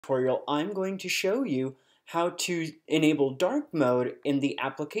Tutorial, I'm going to show you how to enable dark mode in the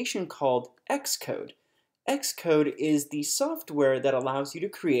application called Xcode. Xcode is the software that allows you to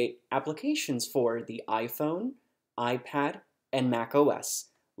create applications for the iPhone, iPad, and Mac OS.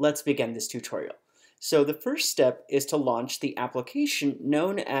 Let's begin this tutorial. So the first step is to launch the application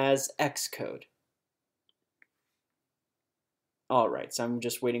known as Xcode. Alright, so I'm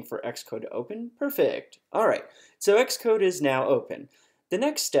just waiting for Xcode to open. Perfect. Alright, so Xcode is now open. The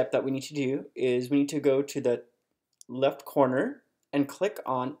next step that we need to do is we need to go to the left corner and click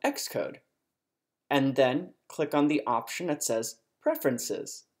on Xcode. And then click on the option that says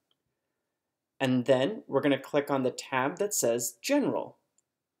Preferences. And then we're going to click on the tab that says General.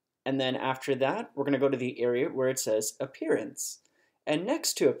 And then after that, we're going to go to the area where it says Appearance. And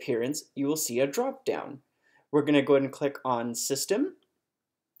next to Appearance, you will see a drop-down. We're going to go ahead and click on System,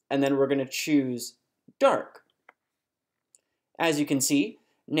 and then we're going to choose Dark. As you can see,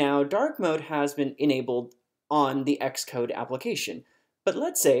 now dark mode has been enabled on the Xcode application. But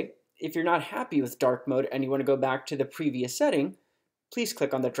let's say, if you're not happy with dark mode and you want to go back to the previous setting, please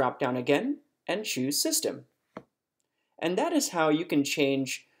click on the drop-down again and choose System. And that is how you can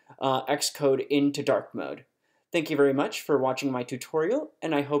change Xcode into dark mode. Thank you very much for watching my tutorial,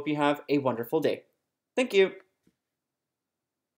 and I hope you have a wonderful day. Thank you.